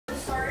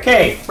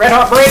Okay, Red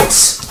Hot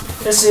Breaks.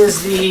 This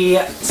is the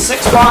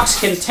 6-box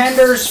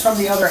Contenders from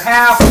the other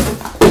half.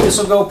 This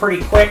will go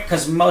pretty quick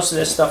because most of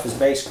this stuff is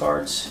base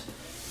cards,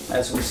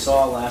 as we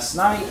saw last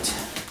night.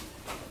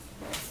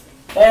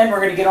 And we're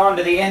going to get on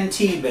to the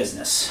NT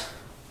business.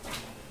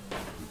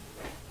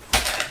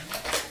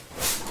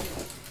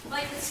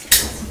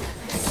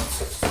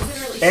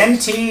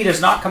 NT does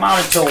not come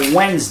out until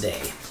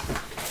Wednesday,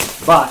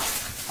 but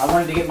I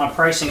wanted to get my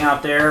pricing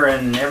out there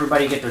and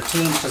everybody get their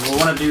teams because we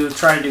want to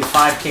try to do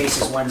 5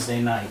 cases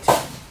Wednesday night.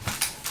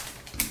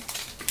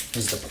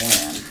 Is the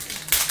plan.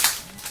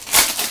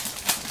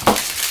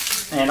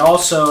 And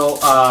also,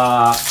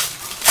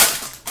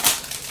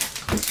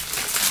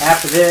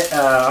 after this,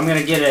 I'm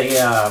going to get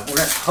a. We're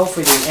gonna,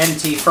 hopefully the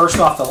NT first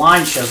off the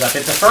line shows up.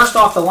 If the first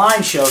off the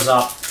line shows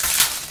up,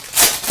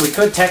 we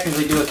could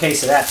technically do a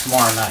case of that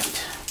tomorrow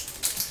night.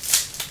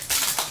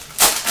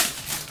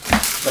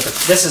 But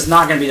this is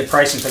not going to be the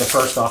pricing for the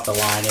first off the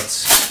line.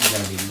 It's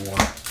going to be more.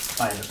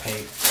 I have to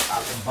pay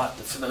out the butt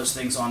for those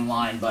things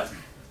online, but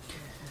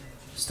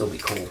still be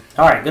cool.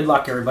 All right, good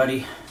luck,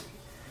 everybody.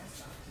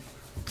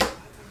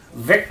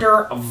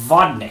 Victor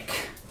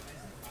Vodnik,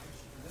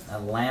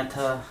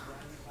 Atlanta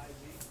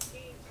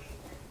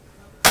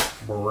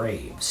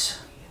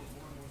Braves.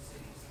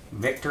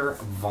 Victor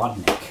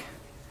Vodnik.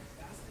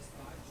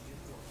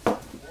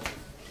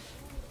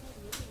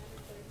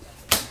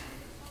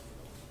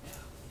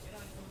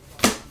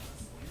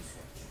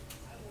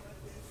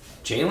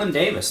 Jalen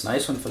Davis,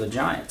 nice one for the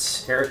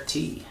Giants. Eric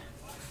T.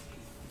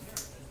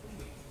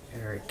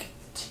 Eric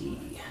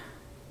T.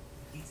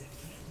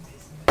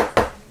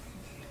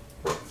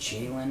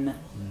 Jalen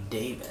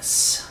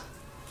Davis.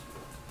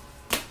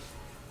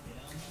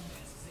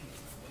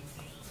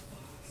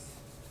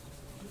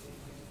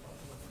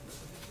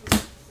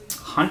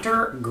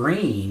 Hunter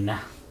Green.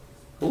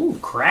 Ooh,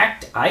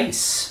 cracked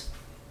ice.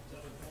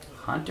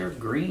 Hunter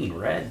Green,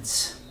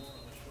 Reds.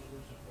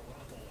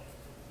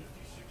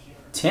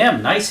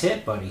 Tim, nice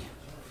hit, buddy.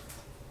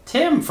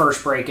 Tim,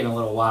 first break in a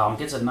little while,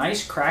 gets a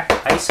nice cracked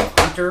ice of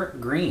Hunter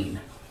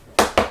Green.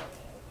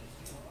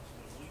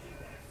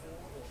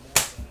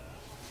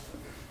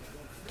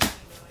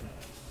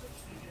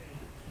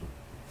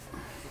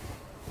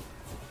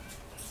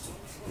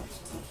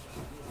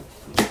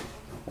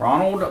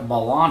 Ronald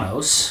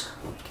Bolanos,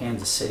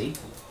 Kansas City.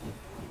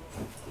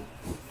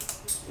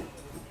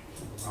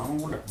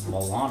 Ronald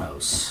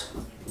Bolanos.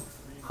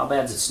 How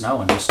bad is it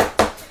snowing?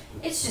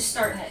 It's just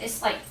starting to,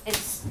 it's like,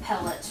 it's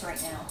pellets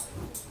right now.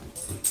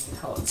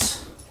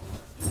 Pellets.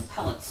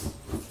 Pellets.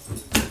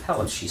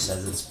 Pellets, she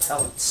says. It's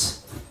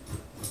pellets.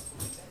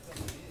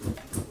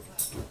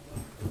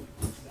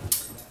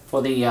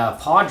 For the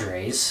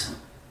Padres,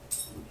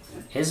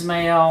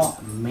 Ismael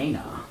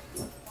Mena.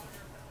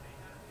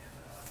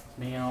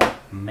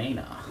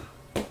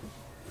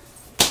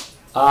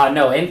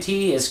 No, NT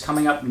is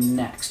coming up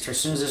next, as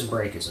soon as this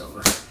break is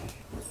over.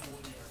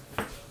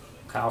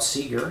 Kyle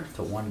Seager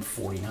to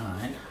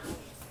 149.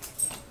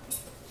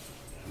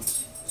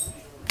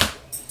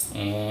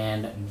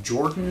 And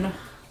Jordan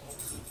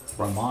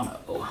Romano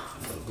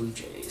for the Blue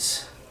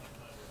Jays.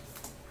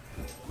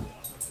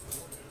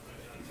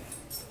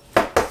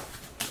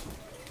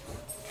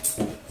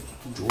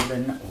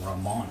 Jordan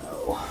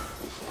Romano.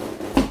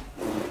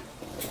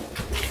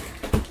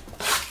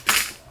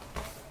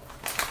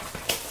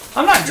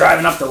 I'm not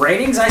driving up the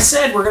ratings. I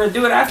said we're going to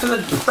do it after the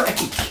break.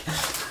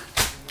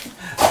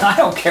 I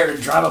don't care to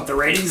drive up the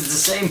ratings. It's the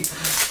same.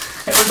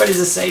 Everybody's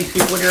the same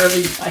people here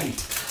every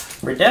night.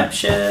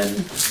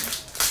 Redemption.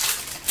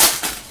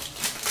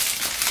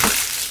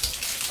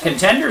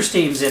 Contenders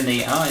teams in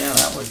the. Oh yeah,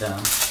 that would.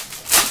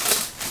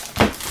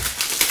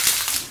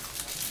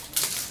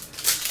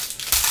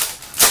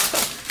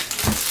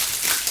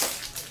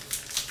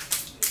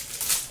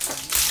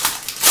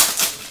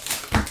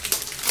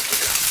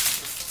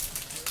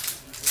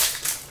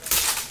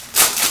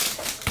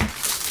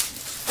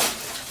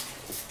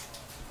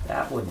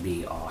 That would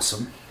be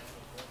awesome.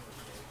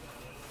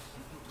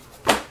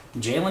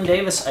 Jalen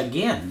Davis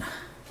again.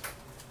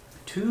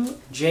 To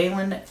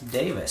Jalen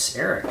Davis.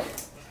 Eric.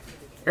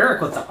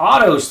 Eric with the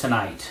autos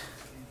tonight.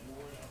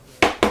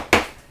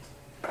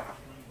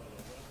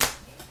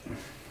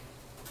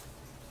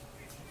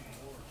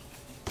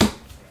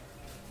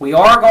 We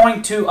are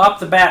going to up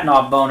the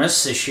Batnoff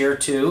bonus this year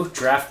too.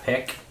 Draft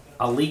pick.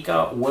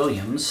 Alika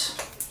Williams.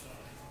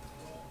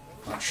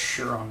 Not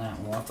sure on that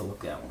one. We'll have to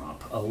look that one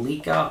up.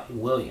 Alika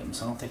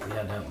Williams. I don't think we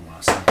had that one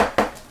last night.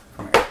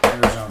 From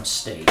Arizona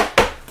State.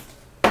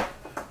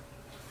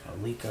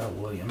 Alika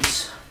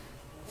Williams.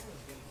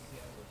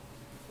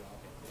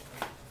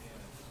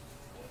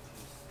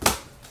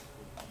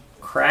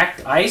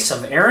 Cracked ice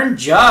of Aaron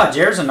Judge.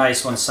 There's a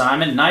nice one,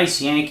 Simon.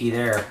 Nice Yankee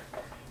there.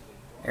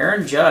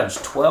 Aaron Judge,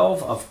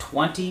 12 of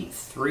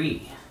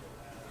 23.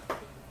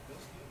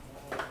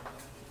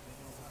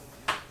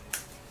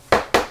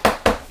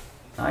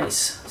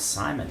 Nice.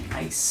 Simon,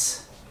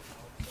 nice.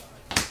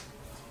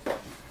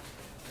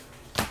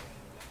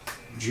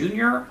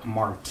 Junior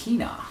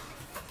Martina.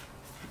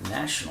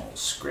 National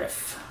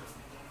Scriff.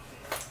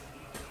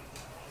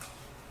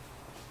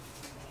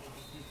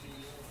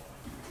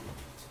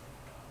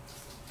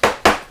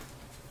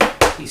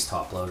 Yankees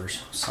top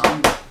loaders.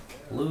 Some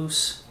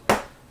loose,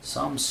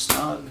 some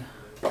snug.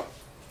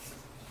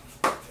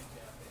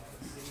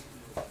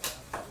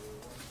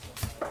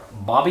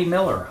 Bobby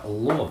Miller,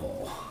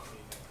 Louisville.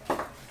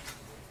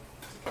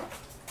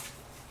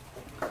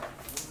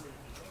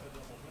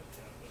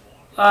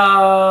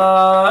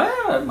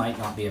 It might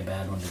not be a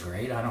bad one to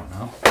grade. I don't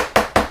know.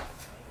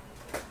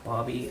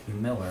 Bobby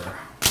Miller.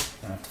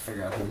 Gonna have to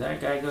figure out who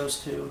that guy goes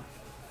to.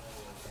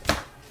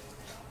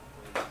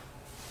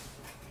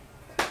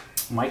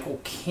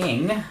 Michael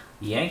King,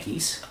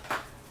 Yankees.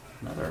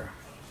 Another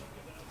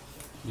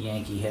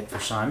Yankee hit for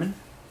Simon.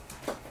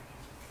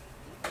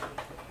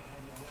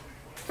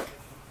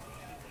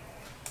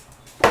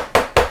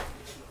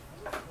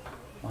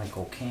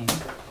 Michael King.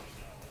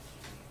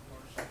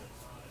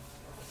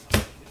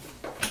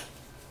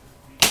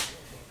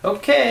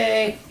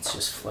 Okay, let's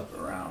just flip it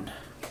around.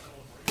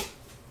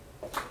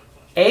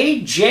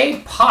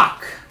 A.J.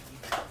 Puck.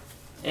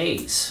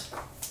 A's.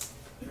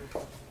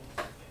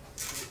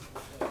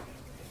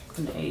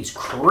 A's.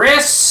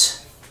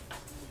 Chris.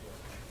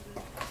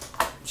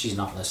 She's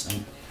not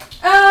listening.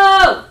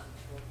 Oh!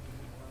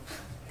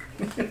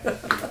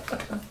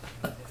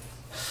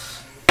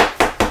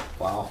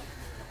 Wow.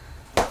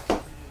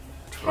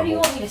 How do you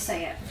want me to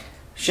say it?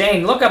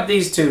 Shane, look up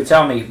these two.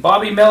 Tell me.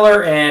 Bobby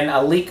Miller and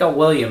Alika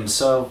Williams.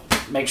 So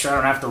make sure I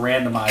don't have to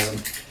randomize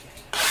them.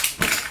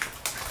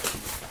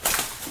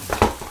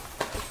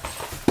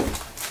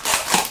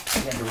 I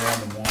had to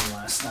random one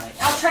last night.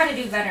 I'll try to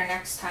do better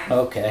next time.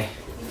 Okay.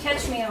 You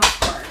catch me off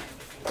guard.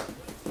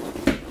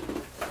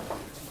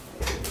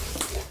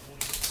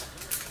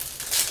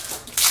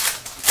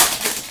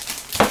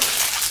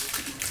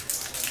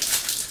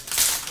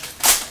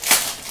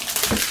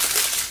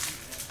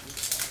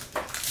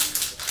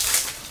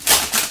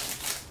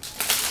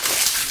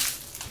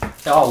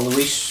 Oh,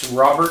 Luis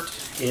Robert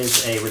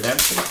is a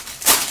redemption.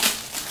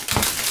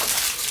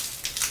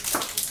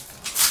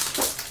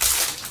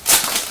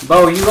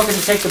 Bo, are you looking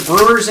to take the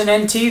Brewers in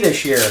NT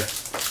this year?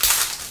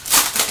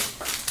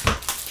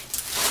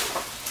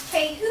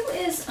 Hey, who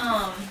is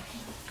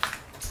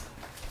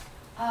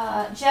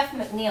Jeff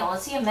McNeil?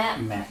 Is he a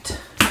Met? Met.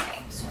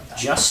 Okay, so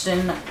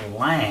Justin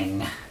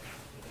Lang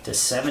to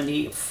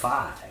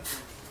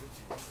 75.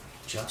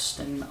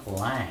 Justin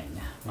Lang,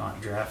 not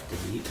drafted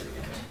either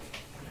yet.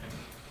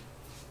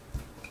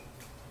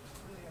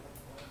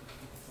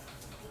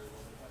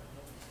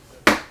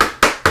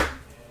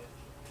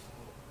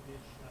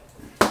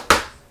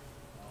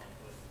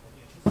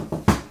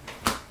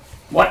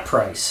 What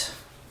price?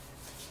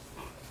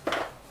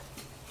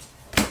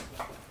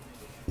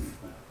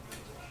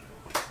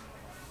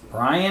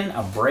 Brian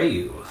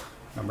Abreu,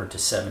 number to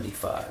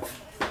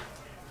 75.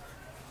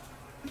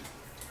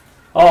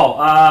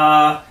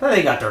 Oh,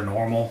 they got their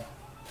normal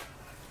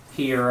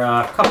here.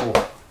 A couple.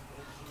 I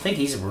think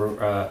he's a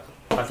brewer.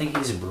 I think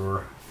he's a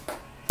brewer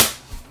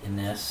in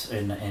this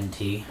in the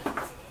NT.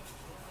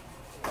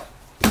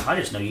 I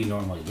just know you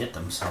normally get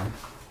them, son.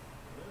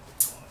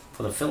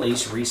 For the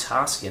Phillies, Rhys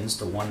Hoskins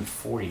to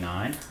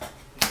 149.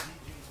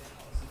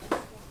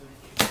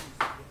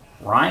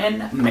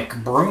 Ryan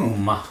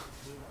McBroom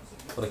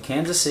for the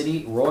Kansas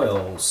City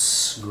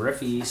Royals.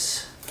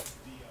 Griffey's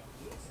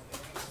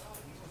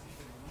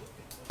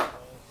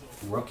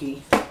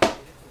rookie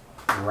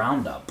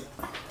roundup.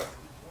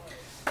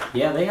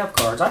 Yeah, they have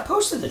cards. I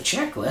posted the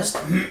checklist.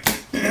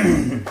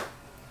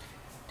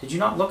 Did you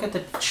not look at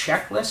the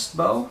checklist,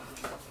 Bo?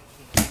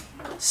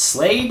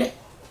 Slade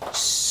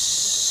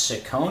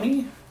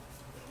Ciccone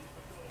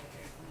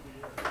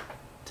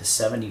to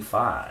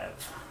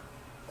 75.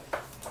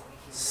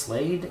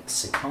 Slade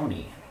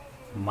Ciccone.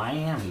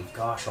 Miami.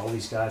 Gosh, all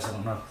these guys, I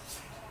don't know.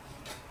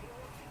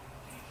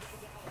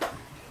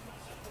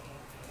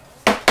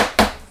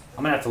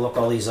 I'm going to have to look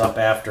all these up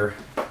after.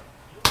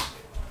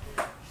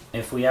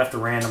 If we have to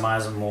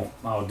randomize them,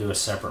 I'll do a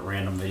separate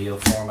random video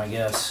for them, I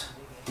guess.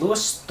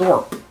 Lewis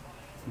Thorpe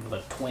for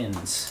the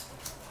Twins.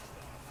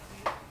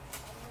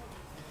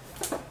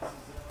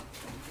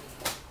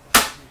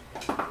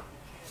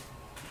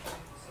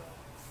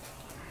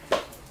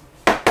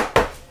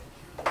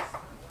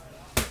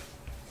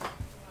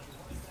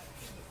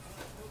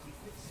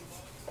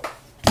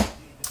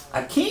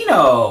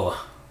 Aquino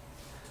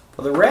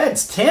for the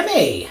Reds.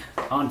 Timmy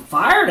on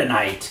fire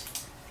tonight.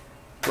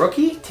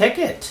 Rookie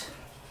ticket.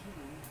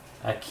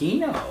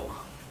 Aquino.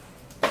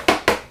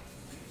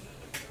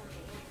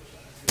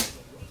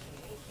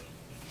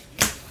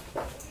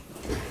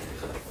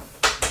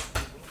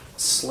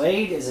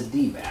 Slade is a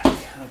D-back.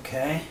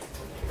 Okay.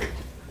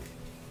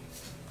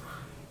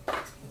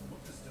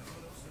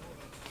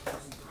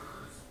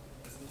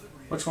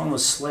 Which one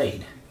was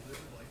Slade?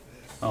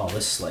 Oh,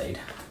 this Slade.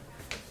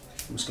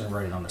 I'm just going to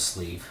write it on the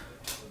sleeve.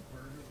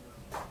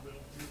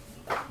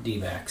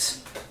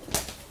 D-backs.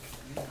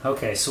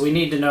 Okay, so we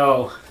need to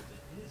know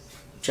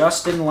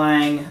Justin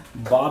Lang,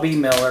 Bobby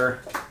Miller,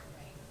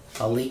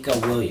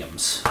 Alika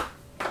Williams.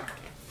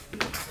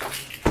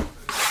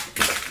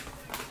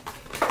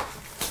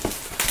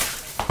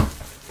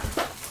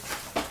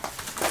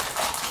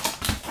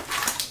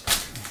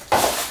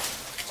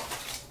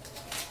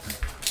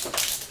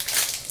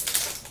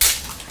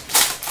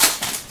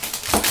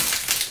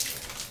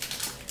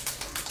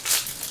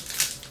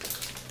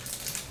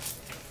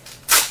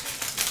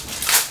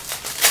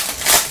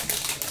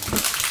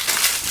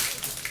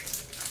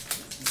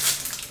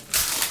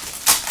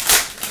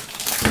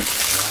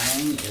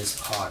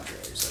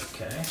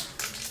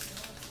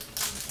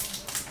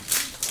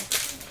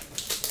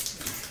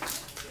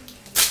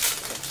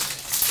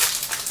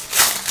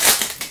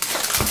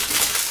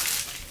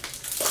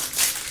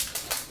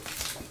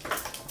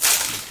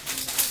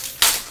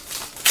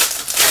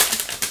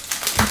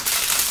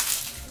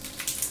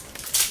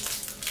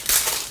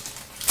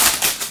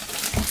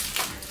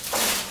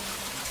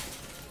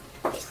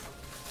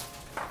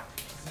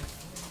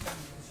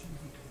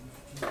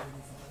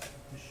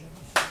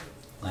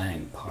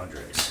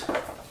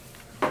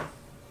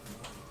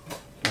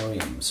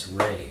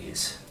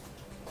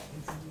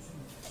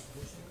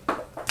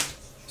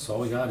 So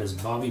all we got is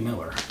Bobby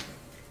Miller.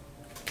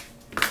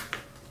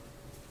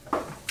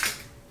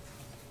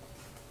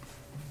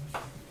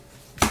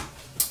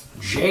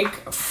 Jake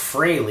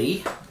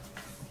Fraley,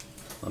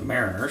 the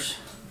Mariners.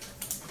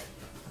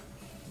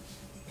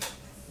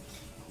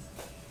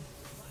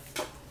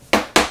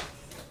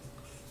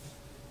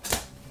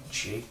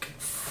 Jake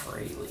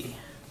Fraley.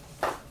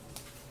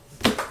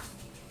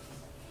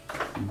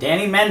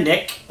 Danny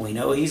Mendick, we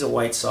know he's a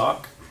White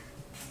Sox.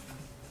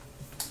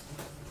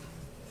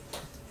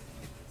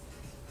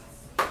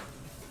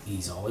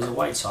 He's always a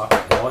White Sox.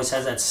 He always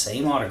has that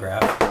same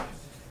autograph.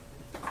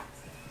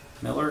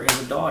 Miller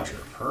is a Dodger.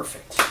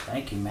 Perfect.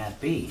 Thank you,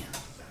 Matt B.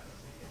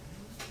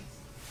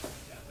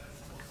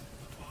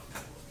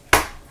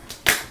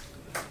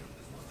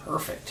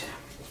 Perfect.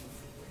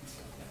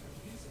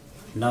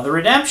 Another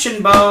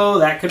redemption, Bo.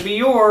 That could be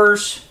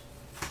yours.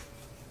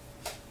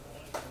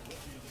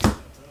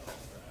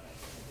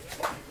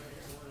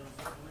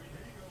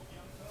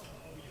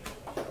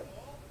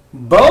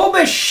 Bo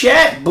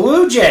Bichette,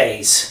 Blue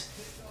Jays.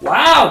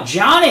 Wow,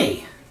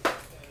 Johnny.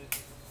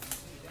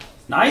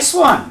 Nice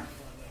one.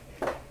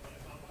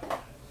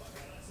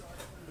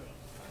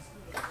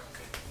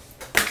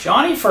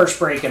 Johnny first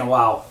break in a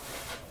while.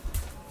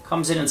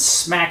 Comes in and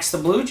smacks the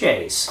Blue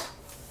Jays.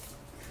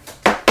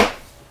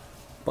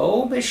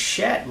 Bo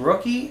Bichette,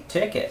 rookie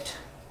ticket.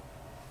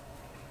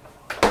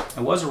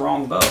 It was a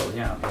wrong Bo.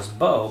 Yeah, it was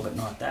Bo, but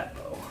not that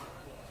Bo.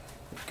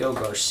 Go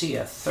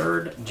Garcia,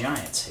 third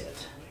Giants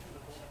hit.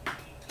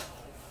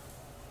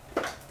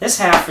 This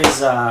half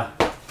is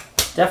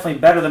definitely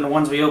better than the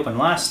ones we opened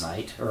last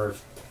night. Or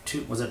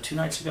was it 2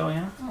 nights ago,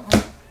 yeah?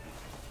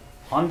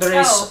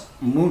 Andres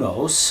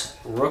Munoz,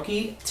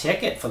 rookie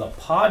ticket for the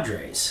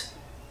Padres.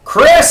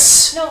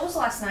 Chris! No, it was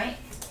last night.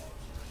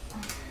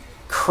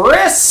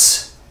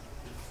 Chris!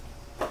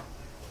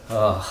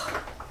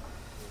 Oh.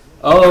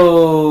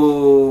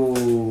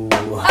 Oh.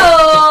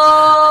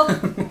 Oh!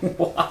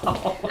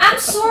 Wow. I'm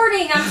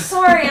sorting. I'm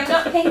sorry. I'm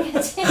not paying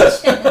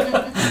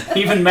attention.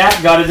 Even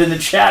Matt got it in the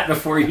chat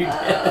before you did.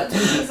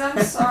 Jeez,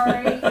 I'm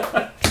sorry.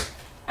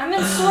 I'm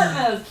in sort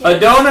mode, kids.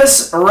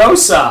 Adonis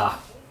Rosa.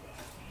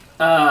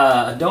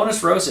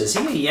 Adonis Rosa. Is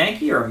he a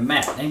Yankee or a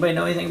Met? Anybody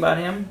know anything about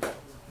him?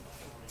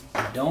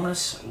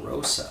 Adonis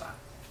Rosa.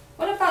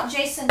 What about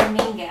Jason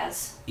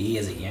Dominguez? He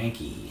is a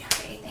Yankee.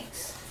 Okay,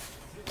 thanks.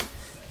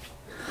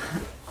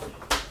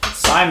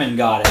 Simon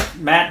got it.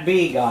 Matt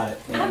B got it.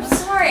 Yeah. I'm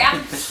sorry.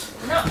 I'm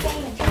not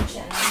paying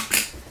attention.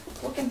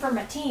 I'm looking for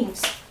my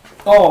teams.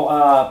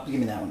 Oh, give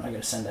me that one. I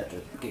gotta send that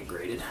to get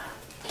graded.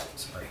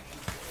 Sorry.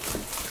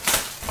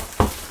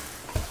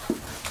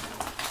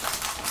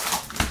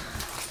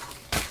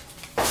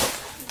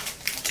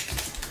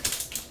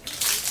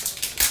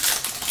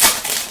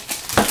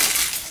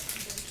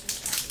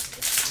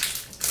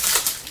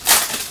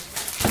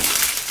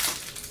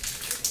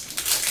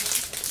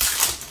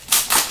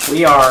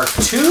 We are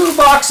 2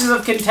 boxes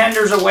of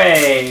Contenders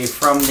away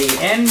from the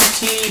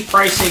NT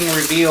pricing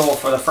reveal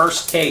for the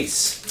first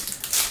case.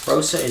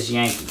 Rosa is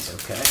Yankees,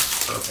 okay?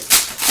 Perfect.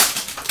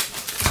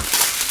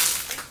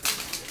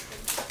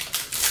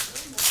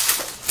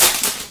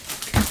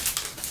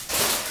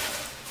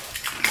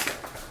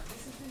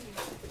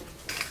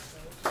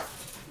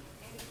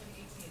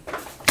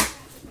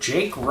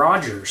 Jake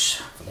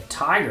Rogers for the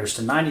Tigers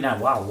to 99.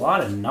 Wow, a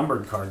lot of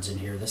numbered cards in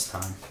here this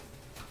time.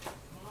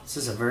 This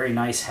is a very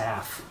nice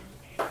half.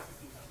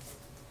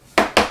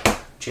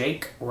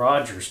 Jake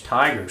Rogers,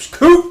 Tigers.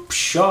 Coop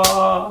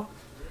Shaw.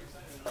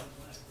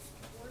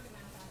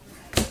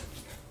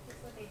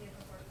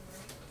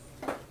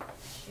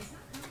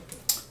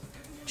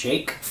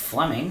 Jake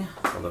Fleming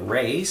for the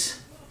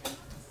Rays.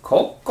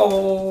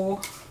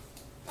 Coco.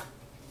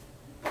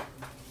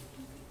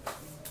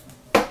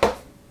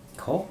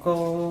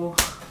 Coco.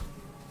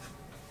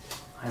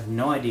 I have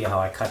no idea how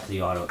I cut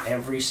the auto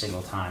every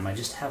single time. I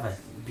just have a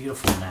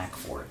beautiful knack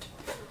for it.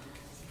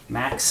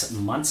 Max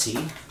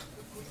Muncy.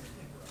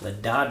 The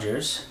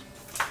Dodgers,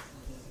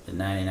 the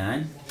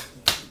 99.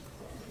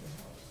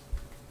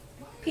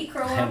 Pete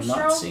Crow I have Armstrong.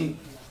 not seen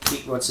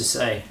Pete. What's it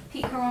say?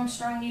 Pete Crow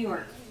Armstrong, New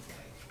York.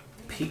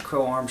 Pete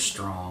Crow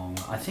Armstrong.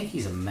 I think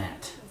he's a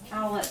Met.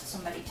 I'll let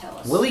somebody tell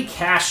us. Willie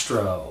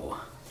Castro.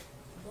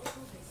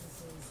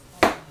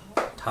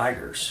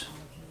 Tigers.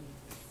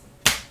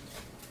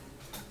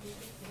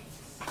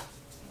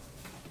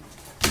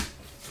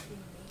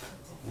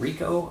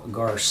 Rico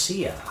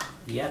Garcia.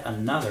 Yet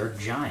another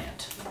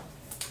Giant.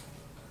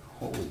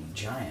 Holy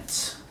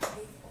Giants.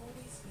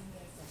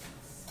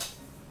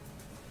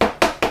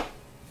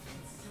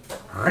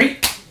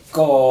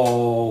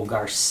 Rico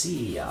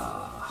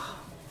Garcia.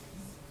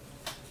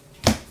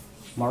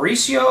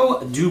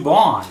 Mauricio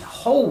Dubon.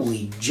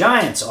 Holy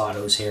Giants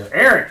autos here.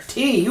 Eric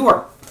T, you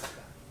are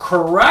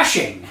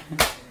crushing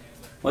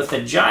with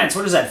the Giants.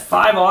 What is that,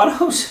 5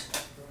 autos?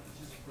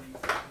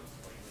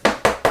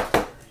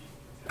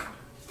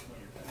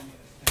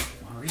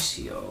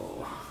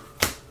 Mauricio.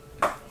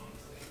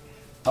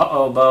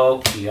 Uh-oh,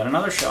 Bo. You got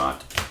another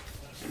shot.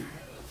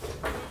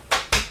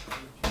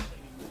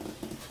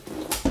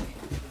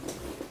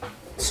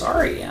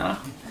 Sorry, Anna.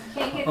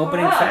 Can't get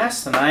Opening caught up.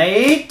 fast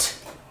tonight.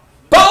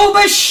 Bo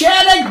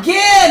Bichette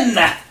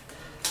again!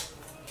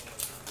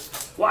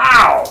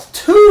 Wow,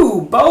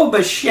 2 Bo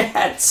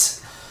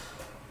Bichettes.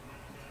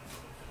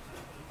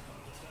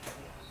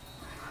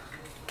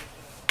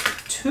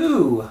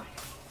 2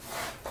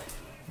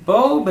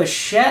 Bo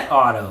Bichette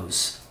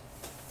autos.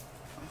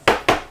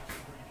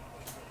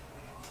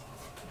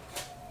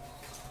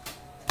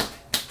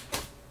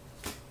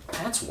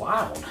 That's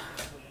wild.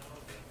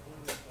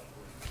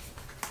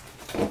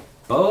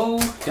 Bo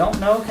don't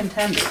know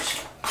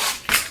Contenders.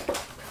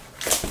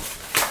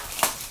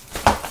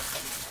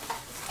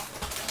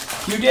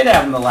 You did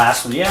have him the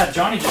last one. Yeah,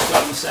 Johnny just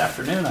got him this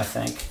afternoon, I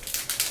think.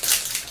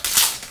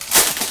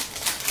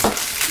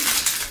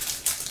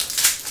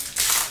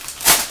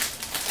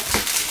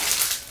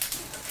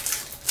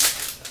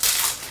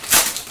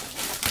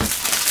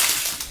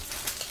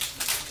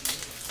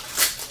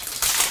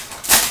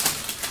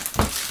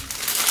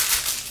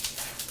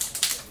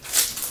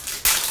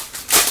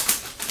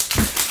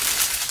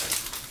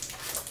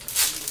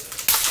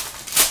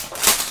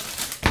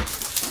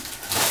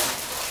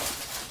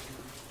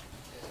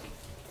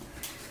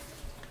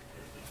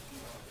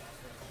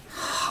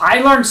 I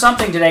learned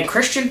something today.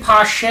 Christian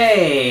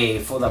Pache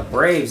for the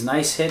Braves.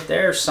 Nice hit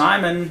there,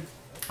 Simon.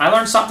 I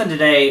learned something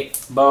today,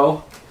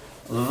 Bo.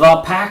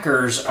 The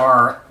Packers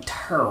are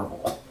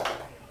terrible.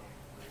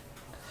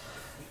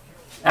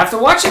 After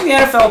watching the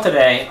NFL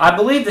today, I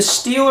believe the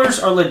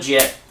Steelers are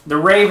legit. The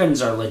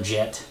Ravens are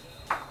legit.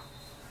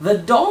 The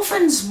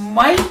Dolphins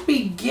might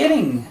be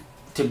getting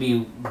to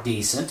be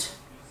decent.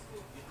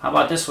 How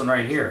about this one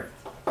right here?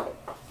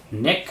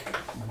 Nick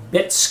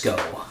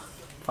Bitsko.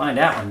 Find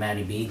out one,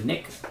 Matty B.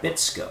 Nick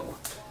Bitsko.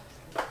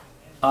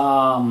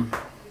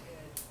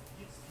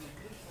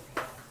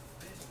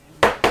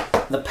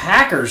 The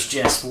Packers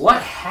just,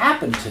 what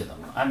happened to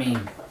them? I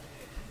mean,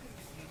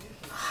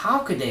 how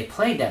could they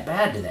play that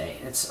bad today?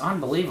 It's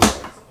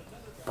unbelievable.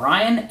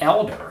 Brian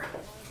Elder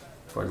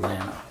for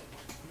Atlanta.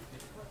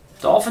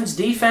 Dolphins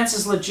defense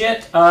is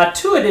legit.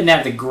 Tua didn't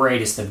have the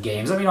greatest of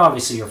games. I mean,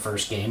 obviously your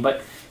first game,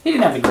 but he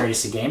didn't have the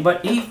greatest of game.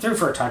 But he threw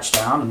for a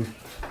touchdown, and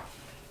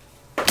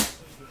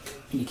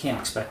you can't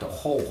expect a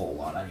whole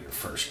lot out of your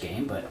first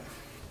game, but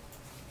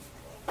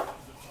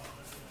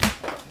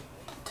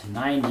to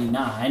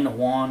 99,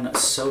 Juan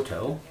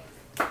Soto.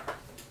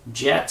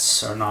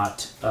 Jets are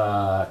not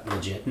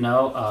legit.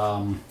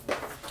 No.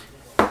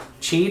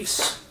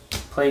 Chiefs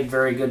played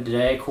very good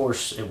today. Of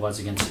course, it was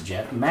against the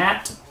Jets.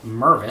 Matt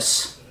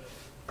Mervis,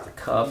 the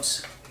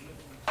Cubs.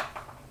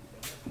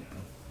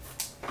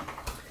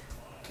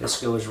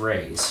 This goes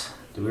Rays.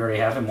 Did we already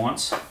have him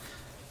once?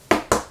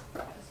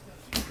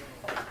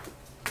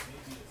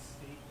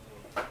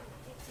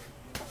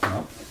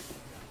 Nope.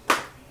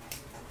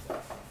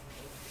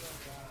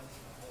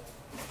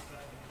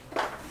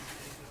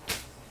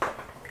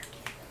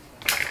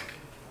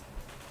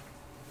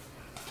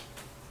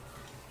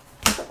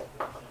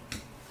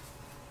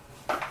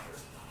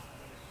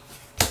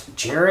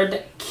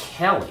 Jared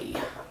Kelly.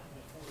 I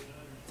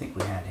think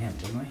we had him,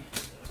 didn't we?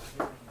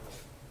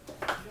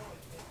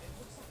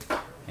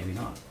 Maybe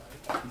not.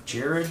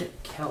 Jared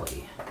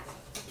Kelly.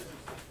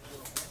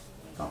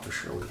 Thought for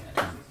sure we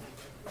had him.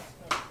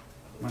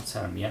 Must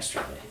have him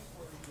yesterday.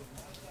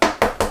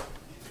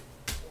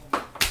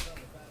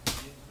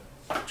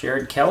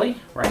 Jared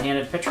Kelly,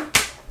 right-handed pitcher.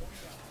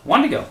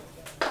 1 to go.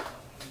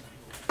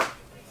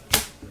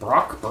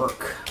 Brock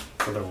Burke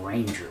for the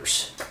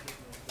Rangers.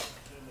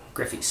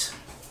 Griffies.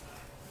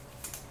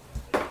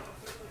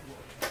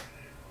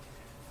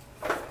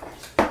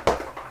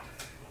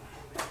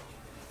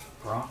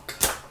 Brock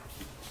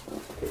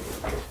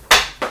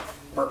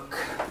Burke.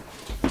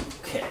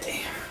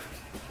 Okay.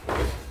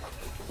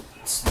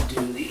 Let's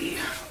do the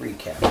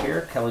recap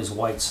here. Kelly's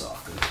White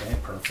Sox. Okay,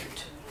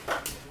 perfect.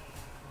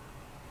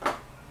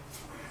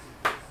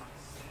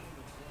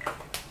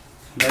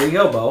 There you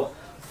go, Bo.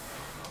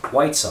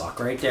 White Sox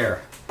right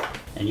there.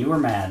 And you were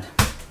mad.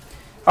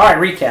 All right,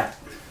 recap.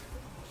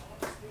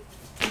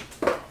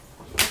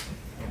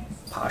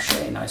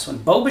 Pache, nice one.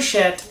 Bo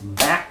Bichette,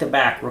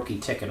 back-to-back rookie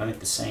ticket. I think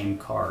the same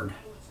card.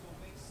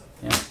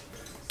 Yeah.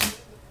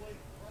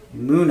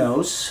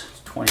 Munoz,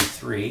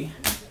 23.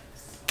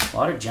 A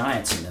lot of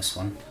Giants in this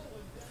one.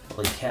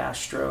 Billy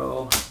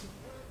Castro.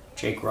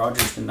 Jake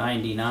Rogers to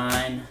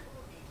 99.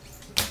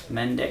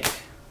 Mendick.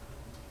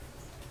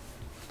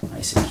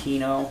 Nice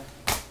Aquino.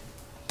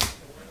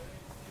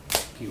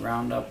 You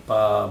round up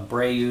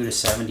Brayu to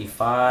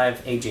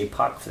 75. AJ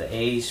Puck for the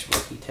A's,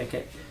 rookie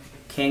ticket.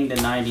 King to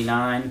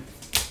 99.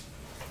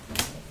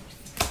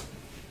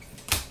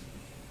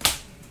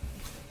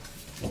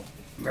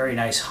 Very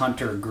nice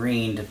Hunter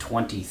Green to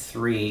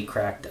 23,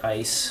 cracked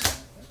ice.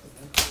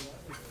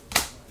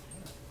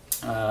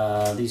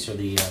 These are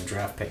the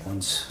draft pick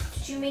ones.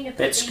 Did you mean to put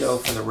Bitsko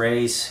these? for the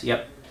Rays.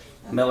 Yep.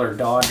 Miller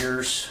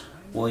Dodgers.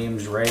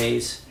 Williams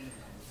Rays.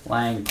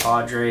 Lang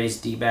Padres.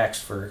 D-backs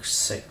for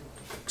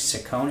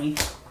Ciccone.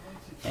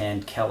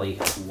 And Kelly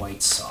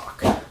White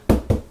Sox.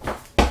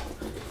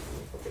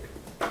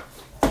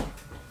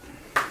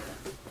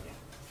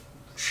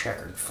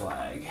 checkered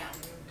flag.